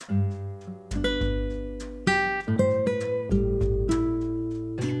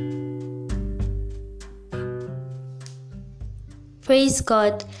Praise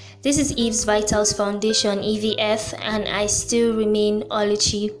God. This is Eve's Vitals Foundation, EVF, and I still remain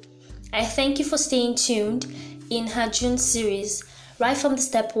Oluchi. I thank you for staying tuned in her June series, right from the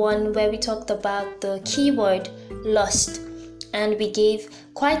step 1 where we talked about the keyword lust, and we gave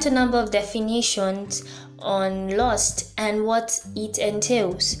quite a number of definitions on lust and what it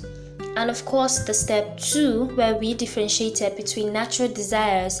entails. And of course, the step 2 where we differentiated between natural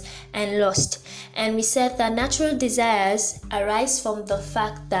desires and lust. And we said that natural desires arise from the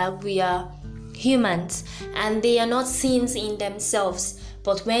fact that we are humans and they are not sins in themselves,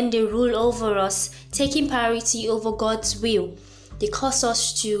 but when they rule over us, taking priority over God's will, they cause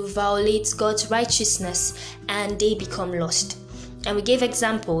us to violate God's righteousness and they become lust. And we gave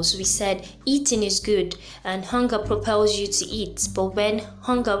examples. We said eating is good and hunger propels you to eat. But when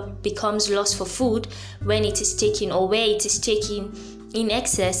hunger becomes lust for food, when it is taken or where it is taken in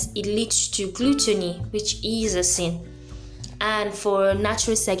excess, it leads to gluttony, which is a sin. And for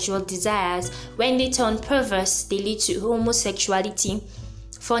natural sexual desires, when they turn perverse, they lead to homosexuality,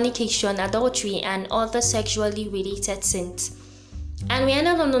 fornication, adultery, and other sexually related sins. And we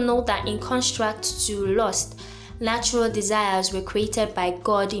ended on the note that in contrast to lust, natural desires were created by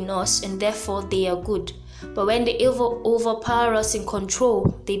God in us and therefore they are good. But when they overpower us in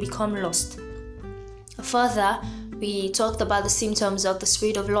control, they become lust. Further, we talked about the symptoms of the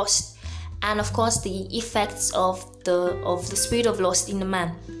spirit of lust and of course the effects of the spirit of lust in a man,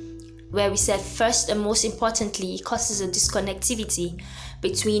 where we said first and most importantly, it causes a disconnectivity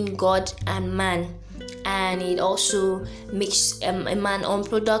between God and man. And it also makes a man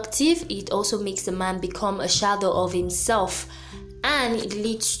unproductive. It also makes a man become a shadow of himself, and it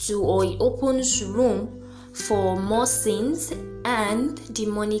leads to, or it opens room for more sins and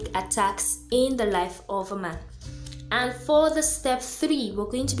demonic attacks in the life of a man. And for the step 3, we're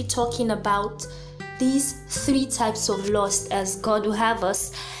going to be talking about these 3 types of lust as God will have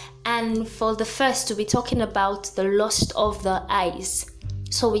us. And for the first, we'll be talking about the lust of the eyes.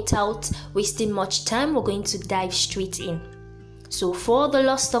 So without wasting much time, we're going to dive straight in. So for the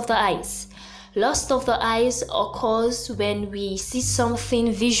lust of the eyes occurs when we see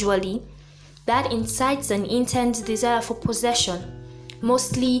something visually that incites an intense desire for possession,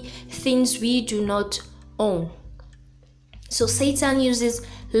 mostly things we do not own. So Satan uses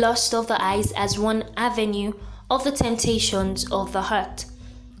lust of the eyes as one avenue of the temptations of the heart.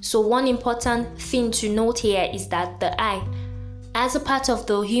 So one important thing to note here is that the eye, as a part of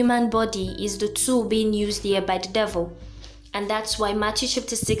the human body, is the tool being used here by the devil. And that's why Matthew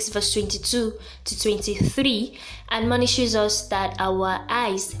chapter 6 verse 22 to 23 admonishes us that our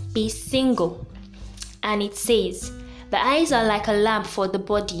eyes be single. And it says, the eyes are like a lamp for the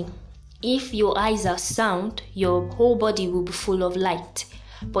body. If your eyes are sound, your whole body will be full of light.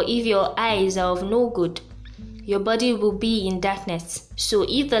 But if your eyes are of no good, your body will be in darkness. So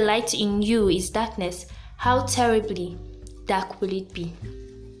if the light in you is darkness, how terribly dark will it be?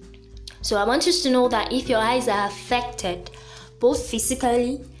 So I want you to know that if your eyes are affected, both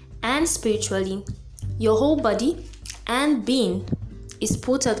physically and spiritually, your whole body and being is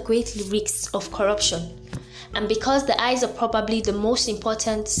put at great risk of corruption. And because the eyes are probably the most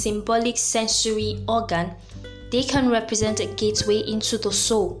important symbolic sensory organ, they can represent a gateway into the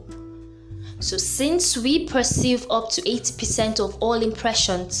soul. So since we perceive up to 80% of all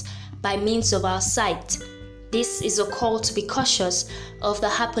impressions by means of our sight, this is a call to be cautious of the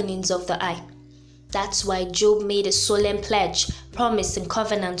happenings of the eye. That's why Job made a solemn pledge, promise, and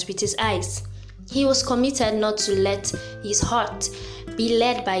covenant with his eyes. He was committed not to let his heart be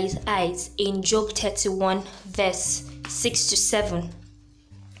led by his eyes in Job 31 verse 6 to 7.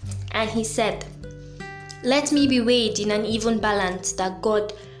 And he said, let me be weighed in an even balance, that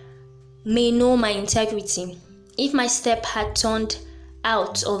God may know my integrity. If my step had turned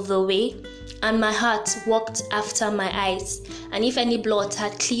out of the way, and my heart walked after my eyes, and if any blood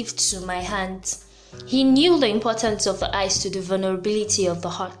had cleaved to my hands. He knew the importance of the eyes to the vulnerability of the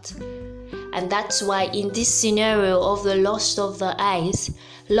heart. And that's why in this scenario of the lust of the eyes,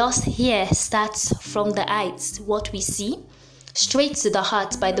 lust here starts from the eyes, what we see, straight to the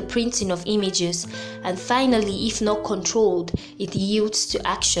heart by the printing of images, and finally, if not controlled, it yields to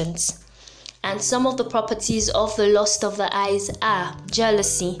actions. And some of the properties of the lust of the eyes are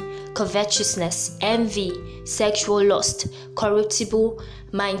jealousy, covetousness, envy, sexual lust, corruptible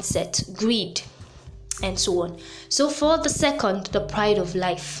mindset, greed, and so on. So for the second, the pride of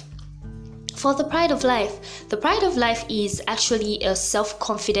life. For the pride of life is actually a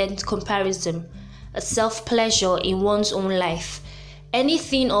self-confident comparison, a self-pleasure in one's own life.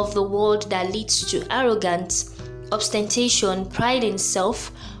 Anything of the world that leads to arrogance, ostentation, pride in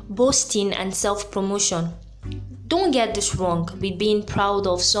self, boasting, and self-promotion. Don't don't get this wrong with being proud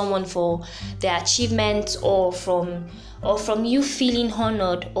of someone for their achievements, or from you feeling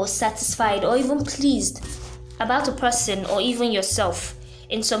honored or satisfied or even pleased about a person or even yourself.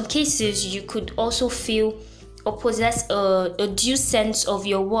 In some cases, you could also feel or possess a due sense of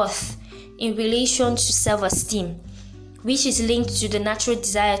your worth in relation to self-esteem, which is linked to the natural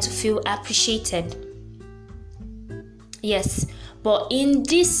desire to feel appreciated. Yes, but in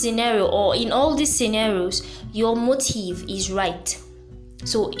this scenario, or in all these scenarios, your motive is right.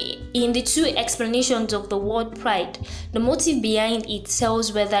 So in the two explanations of the word pride, the motive behind it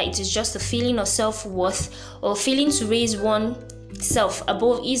tells whether it is just a feeling of self-worth or feeling to raise oneself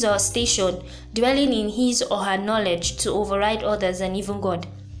above his or her station, dwelling in his or her knowledge to override others and even God.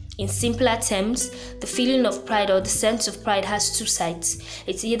 In simpler terms, the feeling of pride or the sense of pride has two sides.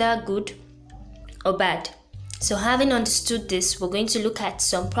 It's either good or bad. So having understood this, we're going to look at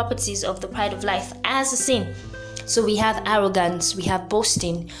some properties of the pride of life as a sin. So we have arrogance, we have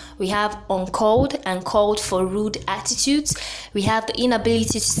boasting, we have uncalled and called for rude attitudes, we have the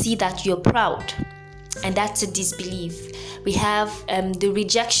inability to see that you're proud, and that's a disbelief. We have the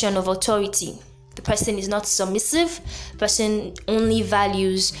rejection of authority. The person is not submissive, the person only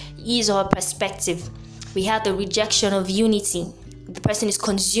values his or her perspective. We have the rejection of unity. The person is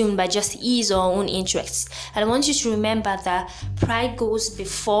consumed by just his or her own interests. And I want you to remember that pride goes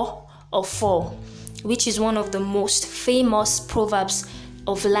before a fall, which is one of the most famous proverbs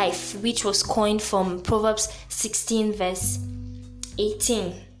of life, which was coined from Proverbs 16 verse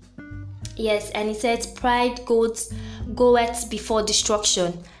 18. Yes, and it says, pride goeth before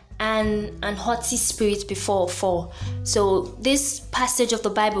destruction, and haughty spirit before a fall. So this passage of the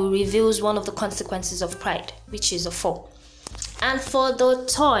Bible reveals one of the consequences of pride, which is a fall. And for the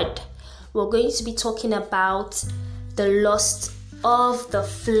third, we're going to be talking about the lust of the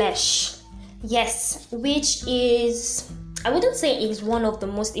flesh. Yes, which is, I wouldn't say is one of the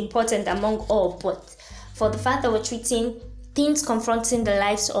most important among all, but for the fact that we're treating things confronting the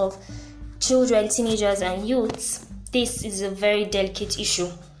lives of children, teenagers, and youths, this is a very delicate issue.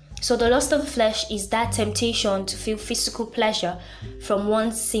 So the lust of the flesh is that temptation to feel physical pleasure from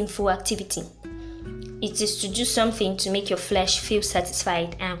one's sinful activity. It is to do something to make your flesh feel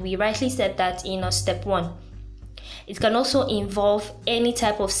satisfied, and we rightly said that in our step 1. It can also involve any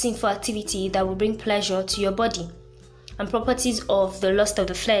type of sinful activity that will bring pleasure to your body. And properties of the lust of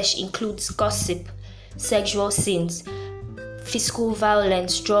the flesh includes gossip, sexual sins, physical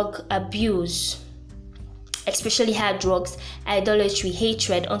violence, drug abuse, especially hard drugs, idolatry,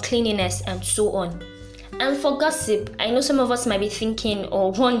 hatred, uncleanness, and so on. And for gossip, I know some of us might be thinking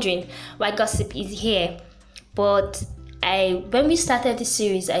or wondering why gossip is here. But when we started this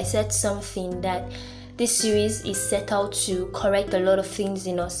series, I said something that this series is set out to correct a lot of things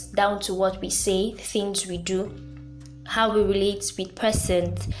in us, down to what we say, things we do, how we relate with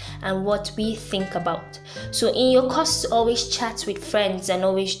persons, and what we think about. So in your course, always chat with friends and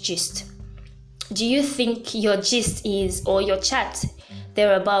always gist. Do you think your gist is, or your chat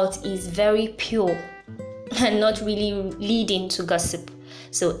thereabout is very pure and not really leading to gossip?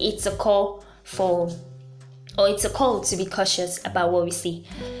 So it's a call to be cautious about what we say.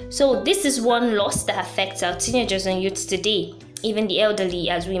 So this is one loss that affects our teenagers and youths today, even the elderly,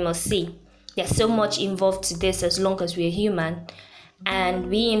 as we must say. There's so much involved to this as long as we're human, and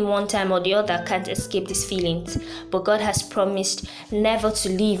we in one time or the other can't escape these feelings. But God has promised never to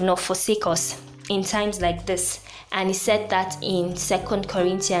leave nor forsake us in times like this, and He said that in 2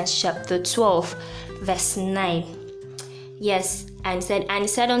 Corinthians chapter 12 verse 9. Yes, and he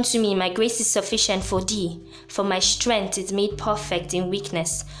said unto me, my grace is sufficient for thee, for my strength is made perfect in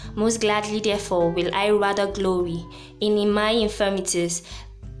weakness. Most gladly therefore will I rather glory in my infirmities,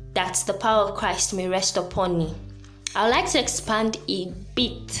 that the power of Christ may rest upon me. I would like to expand a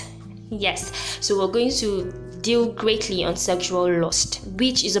bit. Yes, so we're going to deal greatly on sexual lust,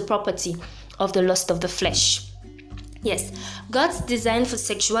 which is a property of the lust of the flesh. Yes, God's design for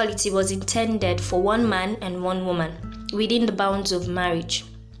sexuality was intended for one man and one woman within the bounds of marriage.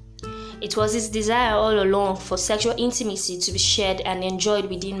 It was His desire all along for sexual intimacy to be shared and enjoyed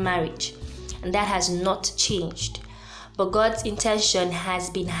within marriage, and that has not changed. But God's intention has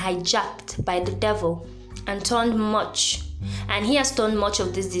been hijacked by the devil and he has turned much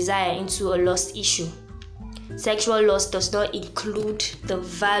of this desire into a lust issue. Sexual lust does not include the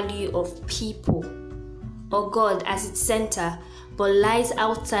value of people or God as its center, but lies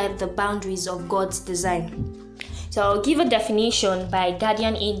outside the boundaries of God's design. So I'll give a definition by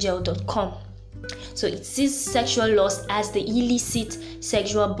guardianangel.com. So it sees sexual lust as the illicit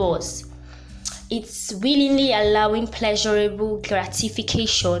sexual buzz, It's willingly allowing pleasurable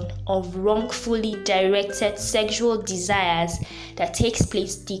gratification of wrongfully directed sexual desires that takes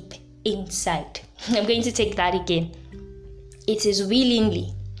place deep inside. I'm going to take that again. It is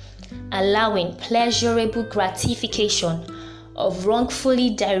willingly allowing pleasurable gratification of wrongfully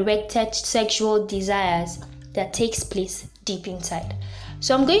directed sexual desires that takes place deep inside.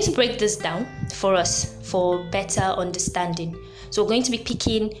 So I'm going to break this down for us for better understanding. So we're going to be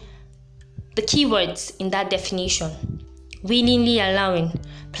picking the keywords in that definition: willingly allowing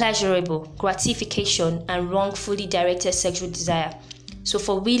pleasurable gratification and wrongfully directed sexual desire. So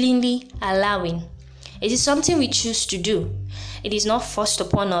for willingly allowing, it is something we choose to do. It is not forced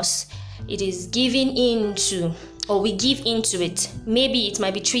upon us. It is giving into, or we give into it. Maybe it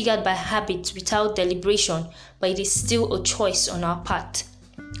might be triggered by habit without deliberation, but it is still a choice on our part.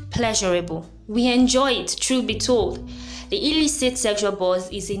 Pleasurable. We enjoy it, truth be told. The illicit sexual buzz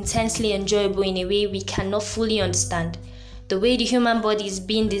is intensely enjoyable in a way we cannot fully understand. The way the human body is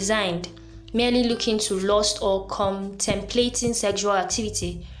being designed, merely looking to lust or contemplating sexual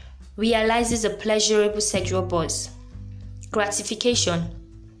activity, realizes a pleasurable sexual buzz. Gratification.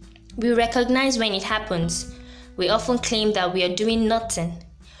 We recognize when it happens. We often claim that we are doing nothing.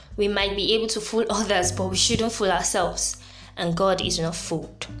 We might be able to fool others, but we shouldn't fool ourselves, and God is not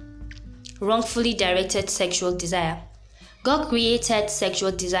fooled. Wrongfully directed sexual desire. God created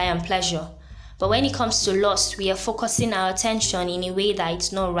sexual desire and pleasure, but when it comes to lust, we are focusing our attention in a way that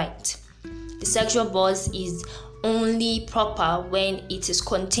it's not right. The sexual buzz is only proper when it is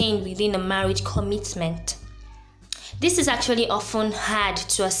contained within a marriage commitment. This is actually often hard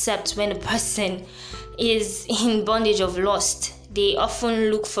to accept when a person is in bondage of lust. They often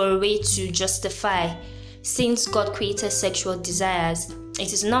look for a way to justify. Since God created sexual desires,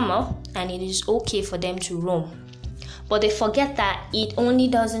 it is normal and it is okay for them to roam. But they forget that it only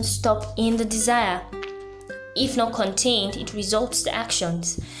doesn't stop in the desire. If not contained, it results to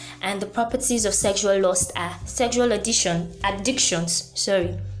actions. And the properties of sexual lust are sexual addictions,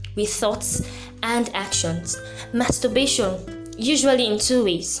 with thoughts and actions. Masturbation, usually in two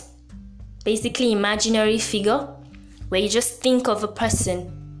ways. Basically, imaginary figure, where you just think of a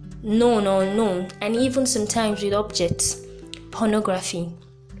person, known or unknown, and even sometimes with objects. Pornography,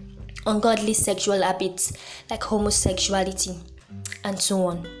 ungodly sexual habits like homosexuality, and so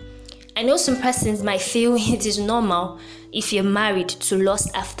on. I know some persons might feel it is normal if you're married to lust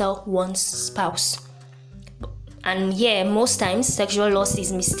after one's spouse. And most times sexual lust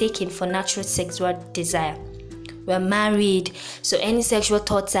is mistaken for natural sexual desire. We're married, so any sexual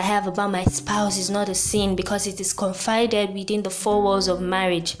thoughts I have about my spouse is not a sin because it is confided within the four walls of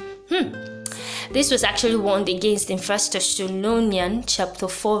marriage. This was actually warned against in 1 Thessalonians chapter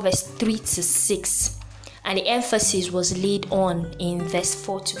 4 verse 3 to 6, and the emphasis was laid on in verse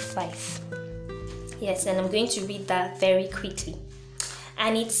 4 to 5. Yes, and I'm going to read that very quickly.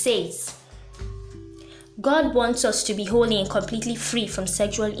 And it says, God wants us to be holy and completely free from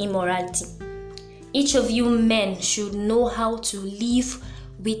sexual immorality. Each of you men should know how to live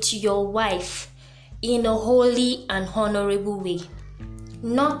with your wife in a holy and honorable way,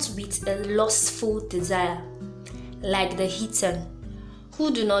 not with a lustful desire, like the heathen,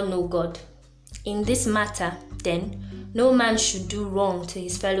 who do not know God. In this matter, then, no man should do wrong to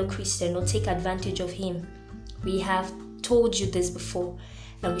his fellow Christian or take advantage of him. We have told you this before,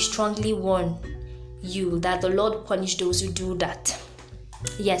 and we strongly warn you that the Lord punish those who do that.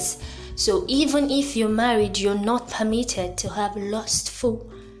 Yes, so even if you're married, you're not permitted to have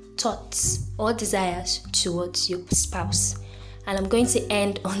lustful thoughts or desires towards your spouse. And I'm going to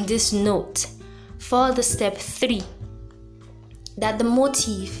end on this note for the step 3, that the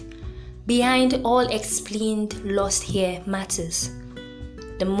motive behind all explained lust here matters.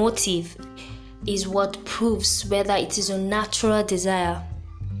 The motive is what proves whether it is a natural desire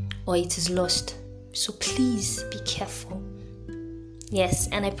or it is lust. So please be careful. Yes,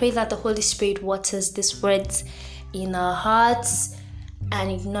 and I pray that the Holy Spirit waters these words in our hearts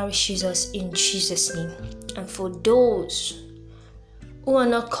and it nourishes us in Jesus' name. And for those who are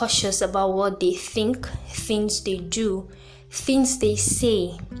not cautious about what they think, things they do, things they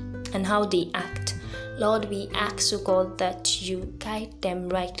say, and how they act, Lord, we ask, oh God, that you guide them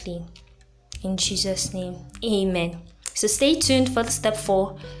rightly. In Jesus' name, amen. So stay tuned for the step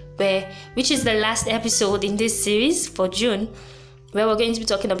 4, which is the last episode in this series for June, where we're going to be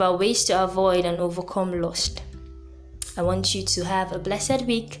talking about ways to avoid and overcome lust. I want you to have a blessed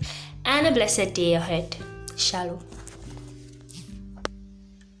week and a blessed day ahead. Shalom.